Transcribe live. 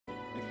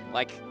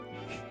Like,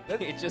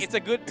 it's a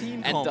good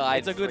team and comp. died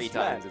it's a good 3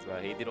 times as well.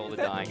 He did all the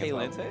dying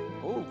as well.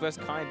 Oh, best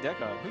kind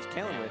Dekar. Who's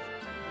Kailan with?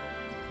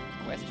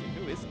 Question,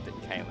 who is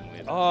Kailan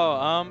with?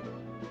 Oh,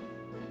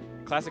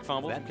 classic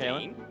fumble Is from that Kailan.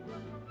 Dean?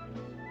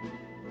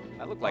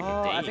 That looked like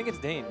a Dean. I think it's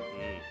Dean.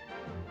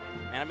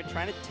 And I've been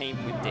trying to team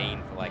with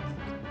Dean for like,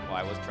 well,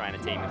 I was trying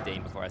to team with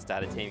Dean before I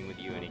started teaming with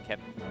you, and he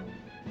kept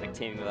like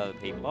teaming with other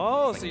people.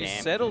 Oh, like, so you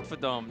damn. settled for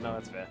Dom. No,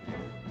 that's fair.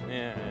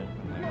 Yeah.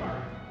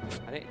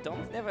 I think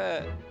Dom's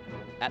never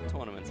at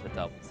tournaments for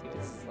doubles. He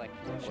just like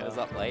shows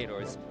up late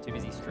or is too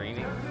busy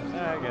streaming.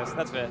 I guess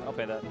that's fair. I'll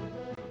pay that.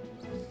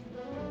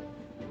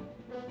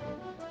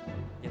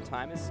 Your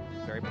time is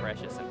very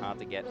precious and hard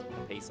to get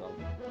a piece of.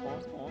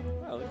 Oh,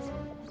 Alex.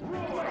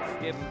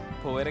 Getting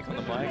poetic on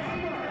the bike.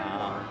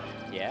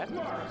 Yeah.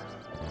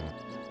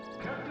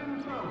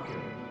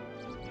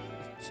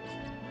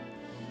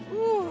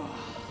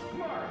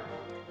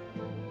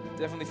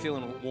 Definitely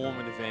feeling warm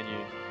in the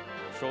venue.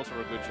 Shorts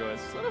are a good choice.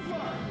 What sort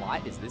of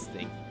light is this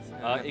thing?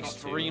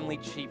 Extremely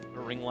cheap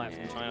ring light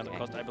from China that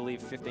cost, I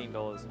believe,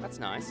 $15. That's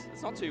nice.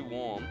 It's not too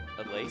warm,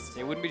 at least.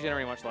 It wouldn't be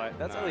generating much light.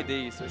 That's No.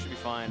 LED, so it should be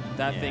fine.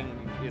 That thing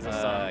is a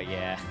sun.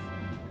 Yeah.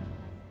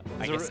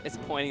 I guess it's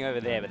pointing over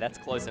there, but that's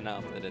close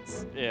enough that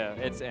it's... Yeah,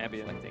 it's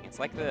ambient. Reflecting. It's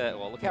like the...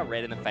 Well, look how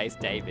red in the face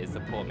Dave is, the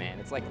poor man.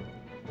 It's like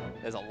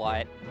there's a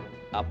light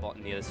up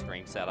near the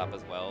stream setup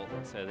as well,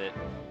 so that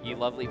you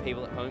lovely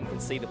people at home can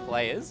see the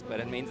players, but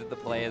it means that the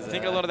players I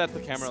think a lot of that's the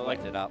camera.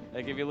 Selected up.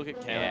 Like if you look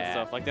at Kailan and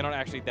stuff, like they're not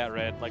actually that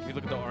red. Like if you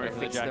look at the orange of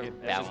the jacket,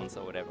 the balance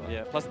or whatever.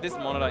 Yeah. Plus this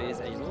monitor is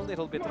a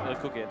little bit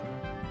crooked.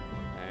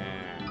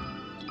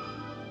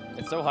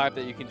 It's so hyped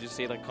that you can just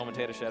see like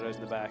commentator shadows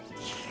in the back.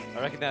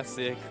 I reckon that's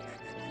sick.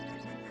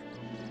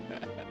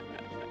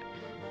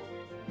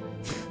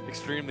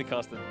 Extremely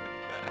custom.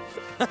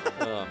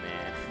 Oh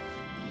man.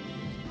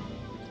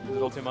 Is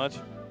it all too much?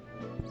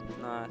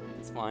 Nah,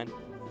 it's fine.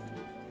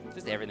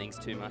 Just everything's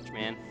too much,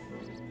 man.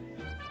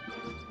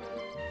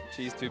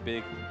 Cheese too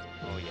big.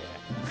 Oh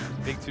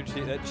yeah. Big too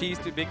cheese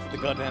too big for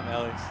the goddamn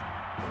Alex.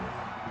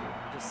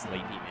 Just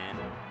sleepy, man.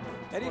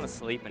 I just want to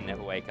sleep and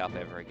never wake up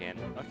ever again.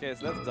 Okay,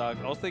 so that's dark.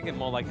 I was thinking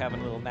more like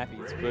having little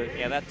nappies, but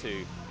yeah, that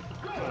too.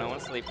 I want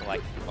to sleep for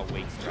like a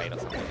week straight or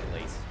something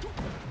at least.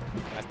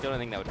 I still don't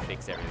think that would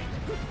fix everything.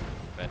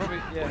 But probably,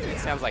 yeah. It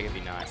sounds like it'd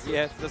be nice.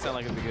 Yeah, it does sound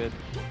like it'd be good.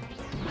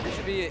 It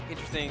should be an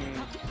interesting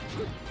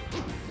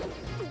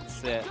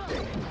set.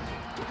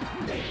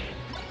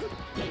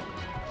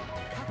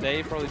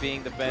 Dave probably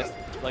being the best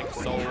like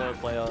solo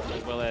player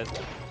as well as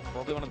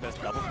probably one of the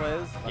best double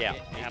players. Like,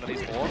 out of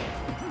these 4.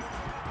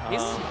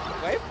 His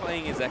way of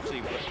playing is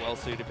actually well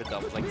suited for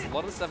doubles. Like a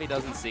lot of the stuff he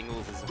does in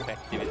singles is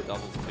effective in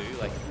doubles too.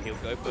 Like he'll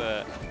go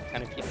for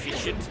kind of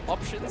efficient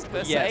options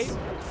per se.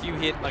 Few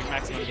hit like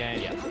maximum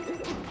gain. Yeah.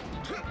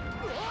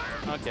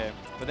 Okay,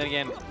 but then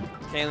again,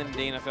 Kailan and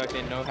Dean, I feel like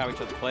they know how each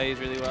other plays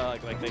really well.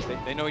 Like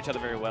they know each other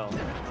very well.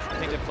 I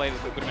think they played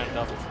a good amount of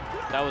doubles.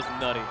 That was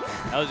nutty.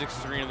 That was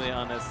extremely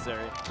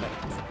unnecessary.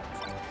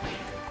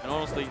 And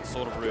honestly,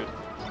 sort of rude.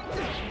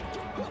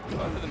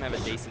 Both of them have a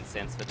decent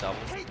sense for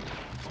doubles.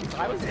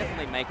 I was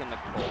definitely making the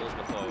calls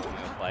before when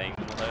we were playing,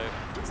 although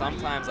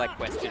sometimes I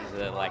questioned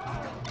the like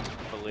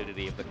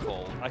validity of the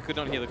call. I could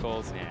not hear the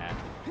calls. Yeah.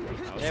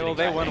 Yeah, well,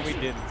 they won and we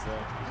didn't, so.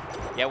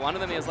 Yeah, one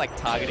of them is like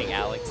targeting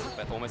Alex,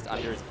 but almost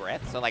under his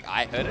breath. So like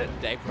I heard it,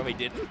 Dave probably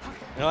didn't.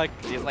 You're like,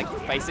 he was like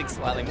facing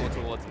slightly more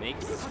towards me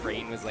because the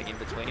screen was like in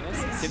between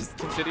us.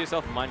 Consider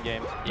yourself mind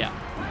game. Yeah.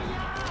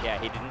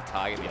 Yeah, he didn't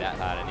target me that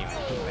hard anyway.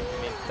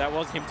 That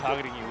was him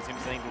targeting you. It was him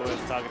saying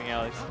words targeting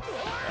Alex.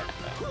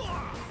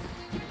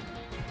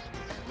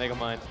 Mega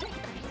mind.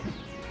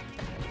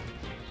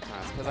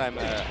 It's because I'm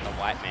a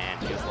white man.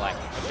 He was like,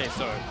 okay,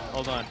 so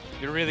hold on.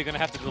 You're really gonna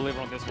have to deliver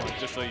on this one,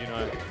 just so you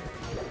know.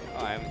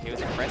 Oh, he was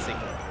impressing.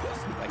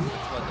 Like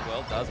that's what the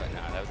world does right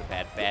now. That was a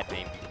bad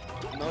meme.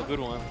 Not a good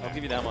one. I'll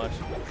give you that much.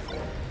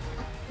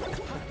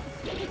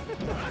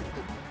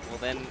 Well,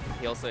 then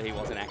he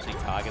wasn't actually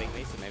targeting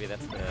me, so maybe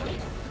that's the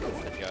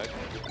joke.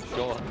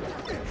 Sure.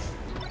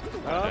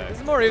 This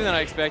is more even than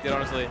I expected,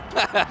 honestly.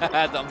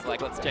 Dom's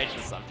like, let's change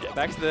the subject.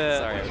 Back to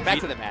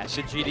the match.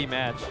 The GD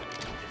match.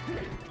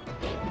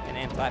 An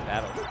M-type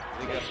battle.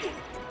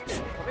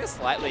 Probably a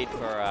slight lead for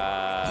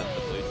the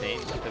blue team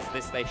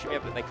because they should be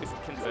able. They could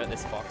convert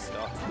this Fox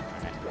stock.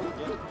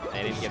 Right?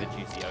 They didn't get a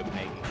juicy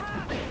opening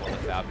before the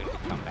Falcon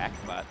could come back,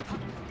 but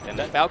then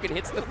the Falcon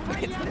hits the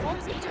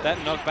Fox. That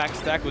knockback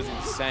stack was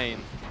insane.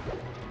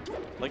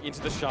 Like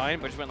into the shine,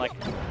 but just went like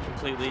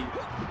completely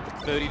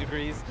 30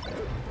 degrees.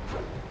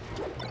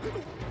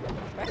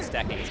 Back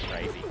stacking is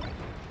crazy.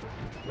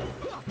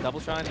 Double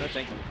shine? No,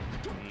 thank you.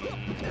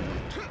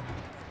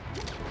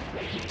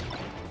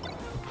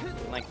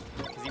 Like,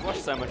 because you watch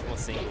so much more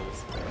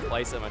singles,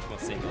 play so much more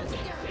singles, it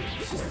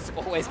just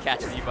always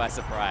catches you by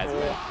surprise.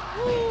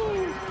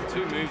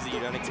 Two moves that you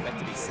don't expect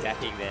to be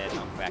stacking their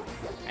knockback,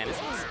 and it's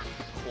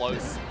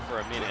close for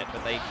a minute,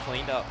 but they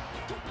cleaned up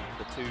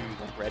the two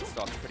red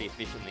stocks pretty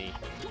efficiently.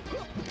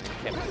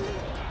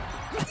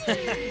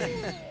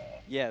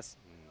 Yes.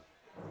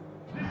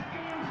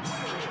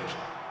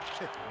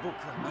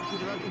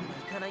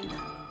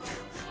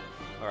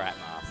 Alright,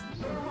 Mars.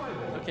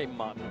 Okay,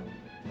 Martin.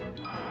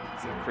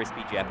 Some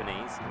crispy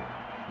Japanese.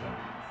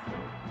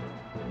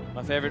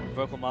 My favorite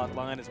vocal mark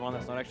line is one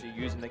that's not actually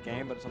used in the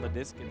game, but it's on the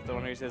disc. It's the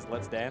one where he says,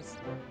 "Let's dance."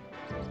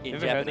 In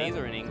Ever heard Japanese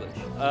that? or in English?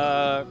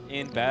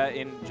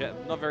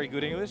 Not very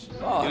good English.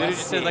 Oh, He literally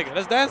just says like,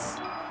 "Let's dance."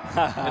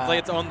 It's like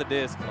it's on the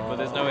disc, but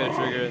there's no way to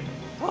trigger it.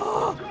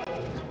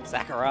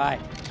 Sakurai.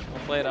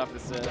 I'll play it after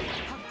this.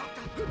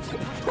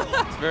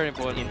 It's very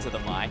important. Into the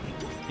mic.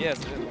 Yes.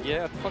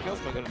 Yeah. What the fuck else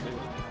am I gonna do?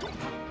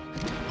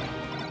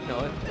 You know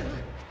it.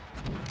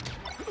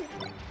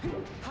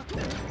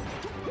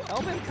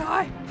 Elvin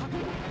Kai.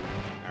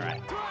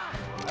 Alright.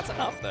 That's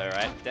enough though,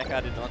 right?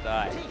 Dekar did not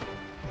die.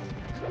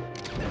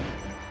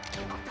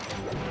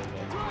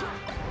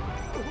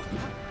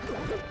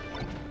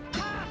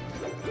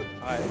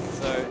 Alright,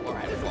 so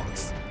Alright,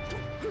 Fox.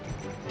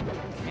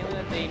 Kailan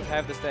and Din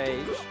have the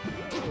stage.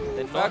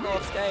 They're Falco not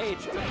off stage.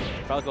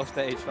 Falco off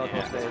stage. Falco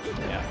off stage.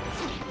 Yeah.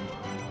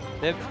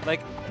 They're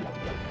like,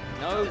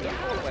 No, don't go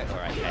all the way.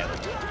 Alright,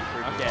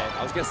 Kailan. okay.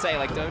 I was gonna say,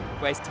 like, don't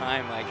waste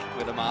time, like,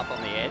 with a mark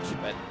on the edge,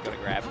 but gotta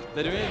grab.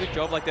 They're doing a good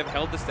job. Like they've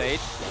held the stage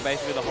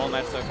basically the whole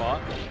match so far,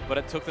 but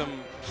it took them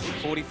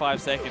 45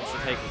 seconds to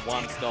take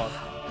one stock.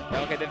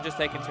 Okay, they've just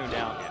taken 2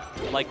 down.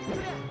 Like,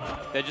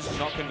 they're just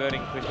not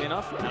converting quickly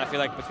enough, and I feel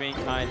like between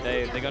Kai and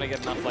Dave, they're gonna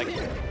get enough like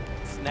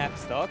snap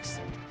stocks.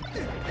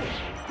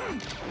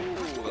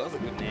 Ooh, that was a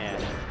good nair.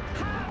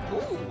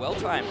 Ooh,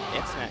 well-timed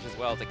F-smash as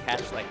well to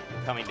catch, like,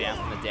 coming down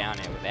from the down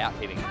air without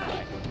hitting the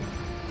guy.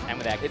 And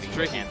without giving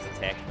the chance to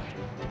tech.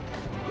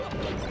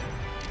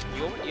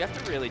 You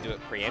have to really do it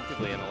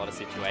preemptively in a lot of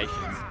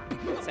situations.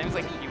 Same as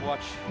like if you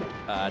watch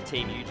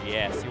Team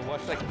UGS, you'll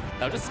watch like,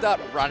 they'll just start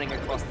running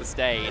across the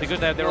stage. Because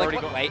they're You're already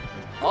like, got... wait,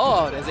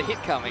 oh, there's a hit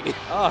coming.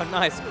 Oh,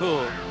 nice,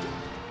 cool.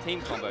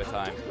 Team combo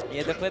time.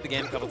 Yeah, they've played the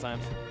game a couple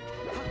times.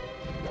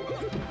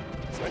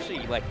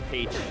 Especially like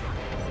Peach.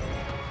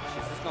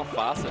 She's just not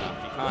fast enough.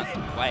 You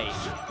can't wait.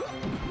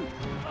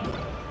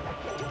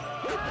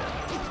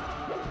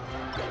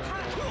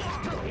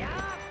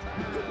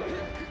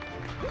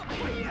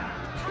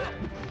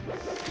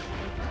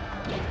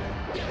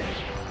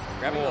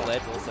 Grabbing the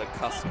ledge also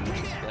custom,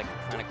 like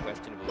kind of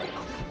questionable.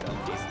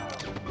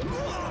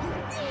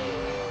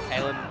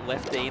 Kailan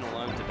left Din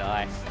alone to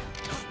die.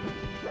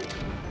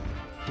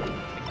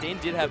 Like, Din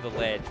did have the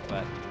ledge,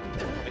 but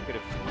they could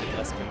have been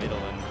less committal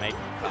and made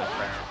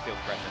feel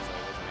pressure, so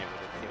he wasn't able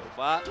to kill.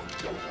 But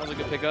That was a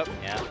good pickup.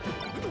 yeah,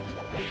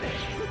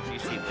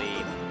 juicy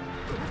lead.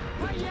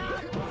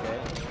 Okay.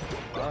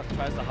 Well,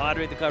 tries to hard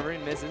read the recovery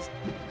and misses.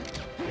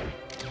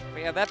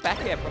 But yeah, that back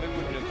air probably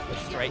wouldn't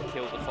have straight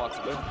killed the Fox.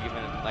 It would have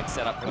given like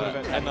set up for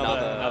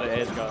Another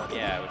edge guard.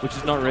 Yeah, Which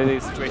is not really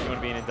the situation you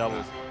want to be in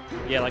doubles.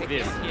 Yeah, like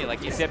this. Yeah,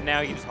 like Except now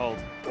you can just hold.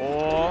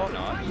 Or... No,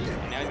 now he's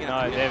gonna No,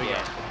 have to there we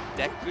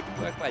go.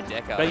 Good work by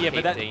Dekar. But yeah,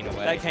 to but keep Din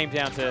away. that came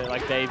down to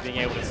like Dave being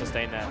able to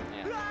sustain that.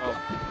 Yeah.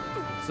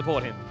 Oh,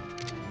 support him.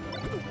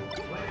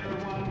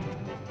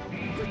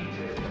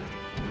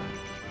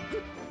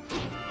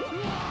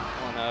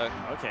 Oh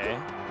no. Okay.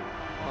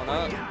 Oh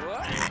no.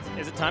 What?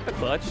 Is it time to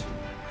clutch?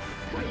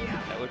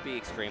 That would be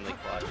extremely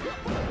clutch.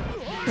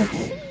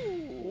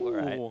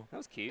 Alright. Ooh. That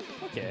was cute.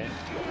 Okay.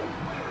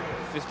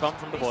 Fist bump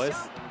from the boys.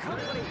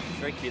 It's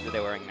very cute that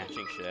they're wearing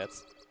matching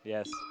shirts.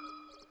 Yes.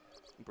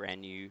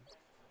 Brand new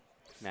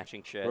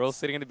matching shirts. We're all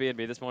sitting in the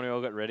B&B this morning, we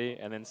all got ready,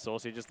 and then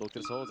Saucy just looked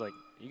at us all. It's like,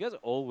 you guys are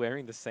all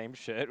wearing the same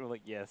shirt? We're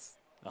like, yes,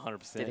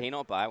 100%. Did he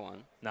not buy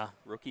one? Nah.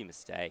 Rookie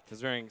mistake. He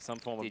was wearing some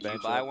form of Did you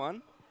bench buy shirt.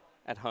 one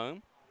at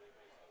home?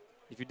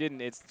 If you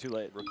didn't, it's too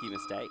late. Rookie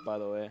mistake. By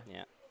the way.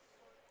 Yeah.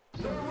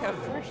 Look how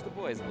fresh the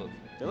boys look.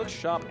 They look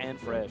sharp and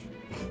fresh.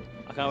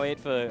 I can't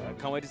wait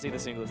to see the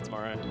singlets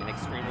tomorrow. And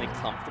extremely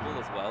comfortable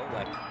as well.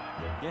 Like,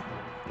 yeah,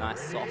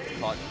 nice soft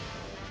cotton.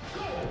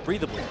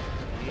 breathable.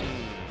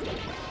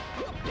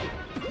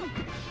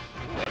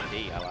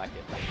 FD, I like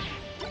it.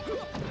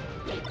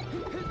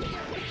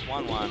 It's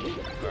 1-1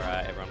 for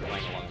everyone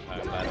playing along at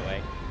home, by the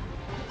way.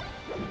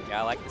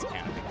 Yeah, I like this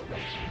counter.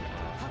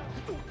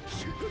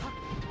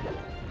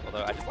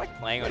 Although I just like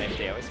playing on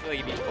FD. I always feel like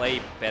if you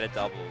play better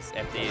doubles,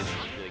 FD is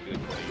really good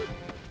for you.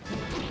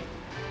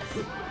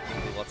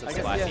 You do lots of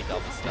spicy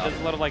double stuff. There's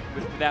a lot of like,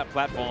 without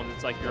platforms,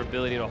 it's like your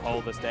ability to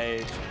hold the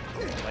stage,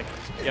 like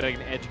getting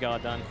an edge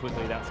guard done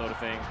quickly, that sort of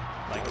thing,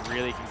 like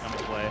really can come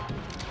into play.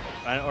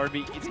 Or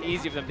it's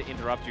easier for them to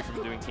interrupt you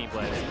from doing team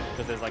plays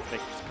because there's like, they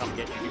just come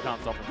get you if you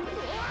can't stop them.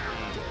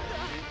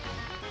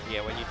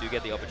 Yeah, when you do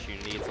get the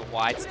opportunity, it's a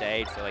wide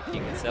stage, so like you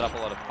can set up a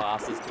lot of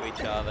passes to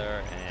each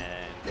other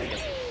and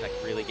like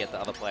really get the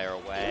other player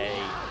away.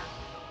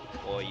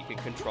 Or you can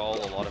control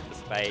a lot of the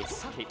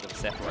space, keep them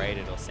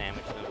separated or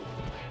sandwich them,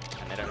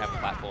 and they don't have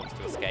platforms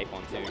to escape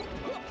onto.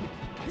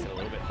 Makes it a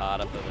little bit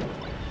harder for them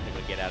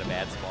to get out of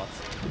bad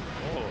spots.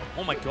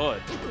 Oh my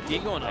god,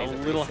 Din going a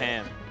little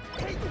ham.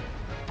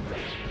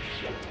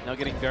 Now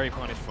getting very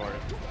punished for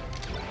it.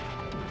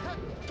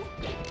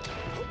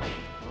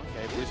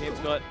 Okay, blue team's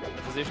got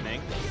the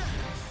positioning.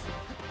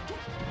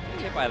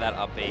 Hit by that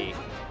up B.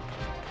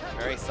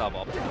 very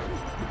suboptimal.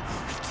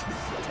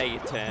 Take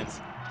your turns.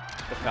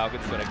 The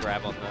Falcon's got to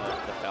grab on the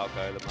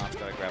Falco, the Marth's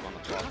got to grab on the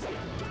Fox.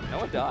 No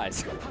one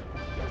dies.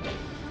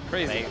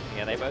 Crazy.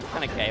 They both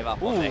kind of gave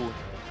up on their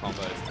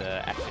combos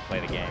to actually play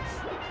the game.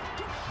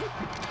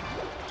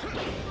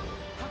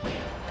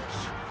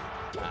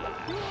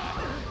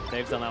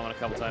 Dave's done that one a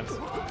couple times.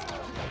 Look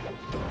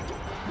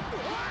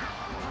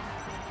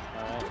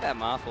at that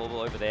Marth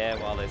orbital over there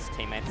while his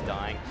teammates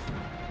dying.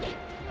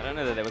 I don't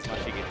know that there was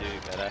much he could do,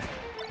 but it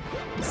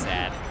was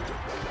sad.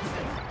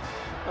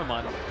 Don't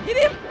mind. Hit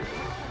him!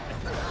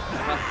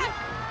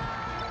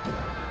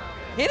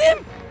 Hit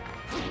him!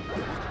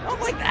 Not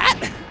like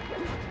that!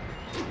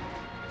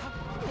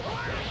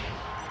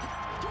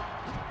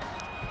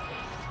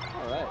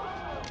 Alright.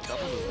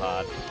 Doubles is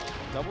hard.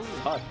 Doubles is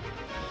hard.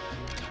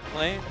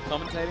 Playing,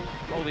 commentating,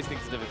 all these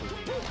things are difficult.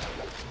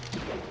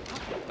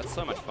 But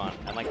so much fun.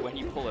 And like when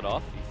you pull it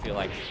off, you feel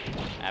like an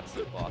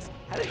absolute boss.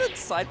 How did the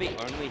side B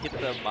only hit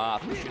the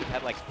Marth? We should have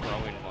had like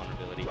throw-in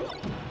vulnerability.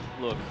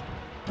 Look.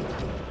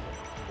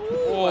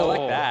 Ooh, I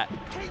like that.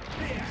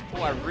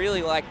 Oh, I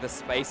really like the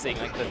spacing,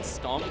 like the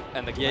stomp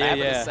and the grab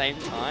at the same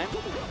time.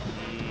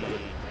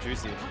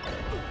 Juicy.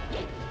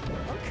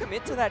 Don't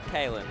commit to that,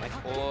 Kailan. Like,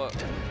 or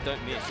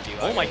don't miss if you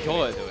Oh my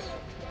god.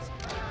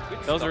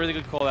 That was a really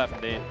good good call out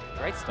from Din.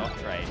 Great stock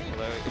trade.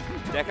 Although if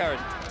Dekar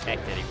had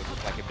teched it, he would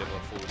look like a bit of a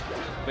fool.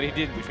 But he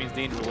didn't, which means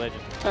Din's a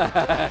legend.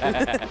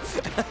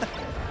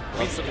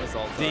 Lots of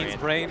results. Din's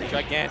brain,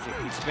 gigantic,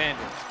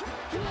 expanding.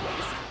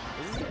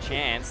 This is a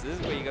chance. This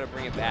is where you got to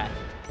bring it back.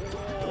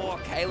 Oh,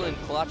 Kailan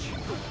clutch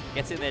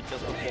gets in there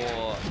just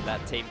before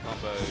that team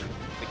combo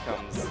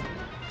becomes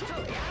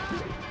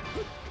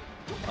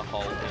a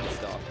whole in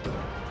stock.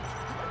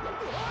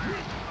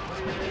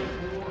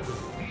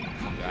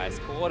 Guys,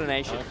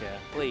 coordination,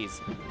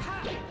 please.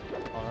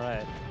 All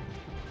right.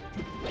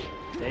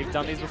 Dave's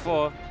done these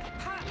before.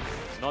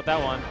 Not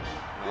that one.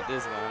 Not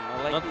this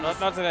one.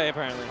 Not today,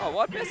 apparently. Oh,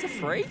 what? Best of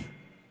 3?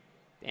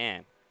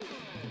 Damn.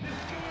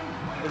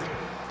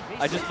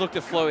 I just looked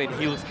at Flo and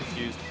he looks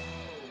confused.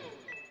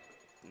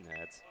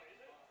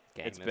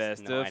 It's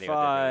best of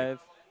 5.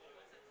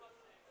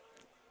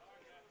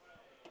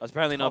 That's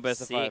apparently not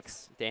best of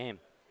 5. Damn.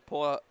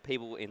 Poor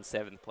people in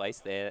 7th place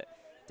there,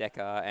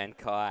 Dekar and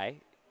Kai,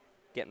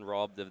 getting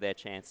robbed of their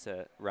chance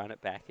to run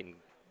it back in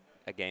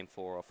a game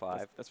 4 or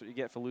 5. That's what you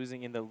get for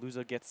losing in the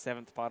loser gets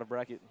 7th part of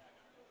bracket.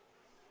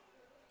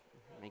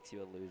 Makes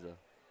you a loser.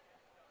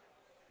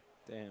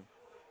 Damn.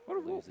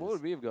 What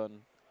would we have gotten?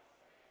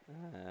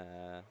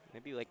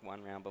 Maybe like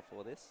 1 round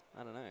before this.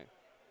 I don't know.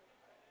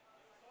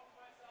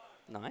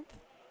 9th?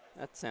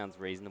 That sounds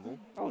reasonable.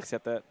 I'll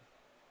accept that.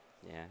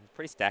 Yeah,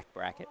 pretty stacked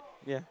bracket.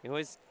 Yeah.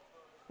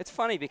 It's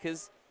funny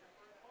because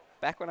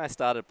back when I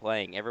started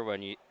playing,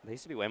 there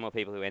used to be way more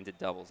people who entered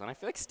doubles. And I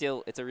feel like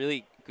still it's a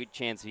really good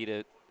chance for you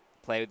to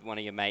play with one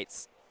of your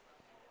mates.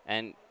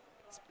 And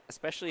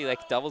especially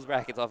like doubles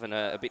brackets often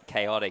are a bit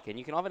chaotic. And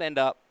you can often end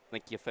up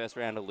like your first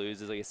round of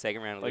losers or your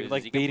second round of losers.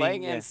 Like you can play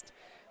against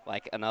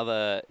like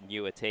another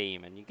newer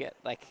team. And you get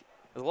like,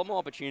 there's a lot more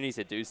opportunities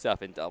to do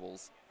stuff in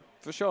doubles.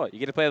 For sure. You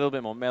get to play a little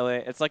bit more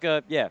melee. It's like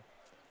a,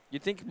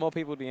 you'd think more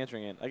people would be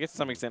entering it. I guess to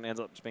some extent it ends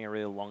up just being a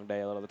really long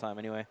day a lot of the time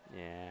anyway.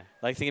 Yeah.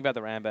 Like, think about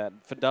the Rambat.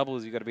 For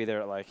doubles, you got to be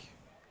there at like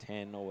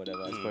 10 or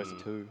whatever, as opposed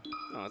to 2.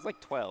 No, it's like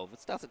 12. It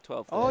starts at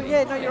 12. Oh,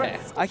 yeah, no, you're right.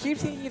 I keep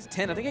thinking it's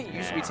 10. I think it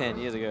used to be 10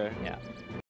 years ago. Yeah.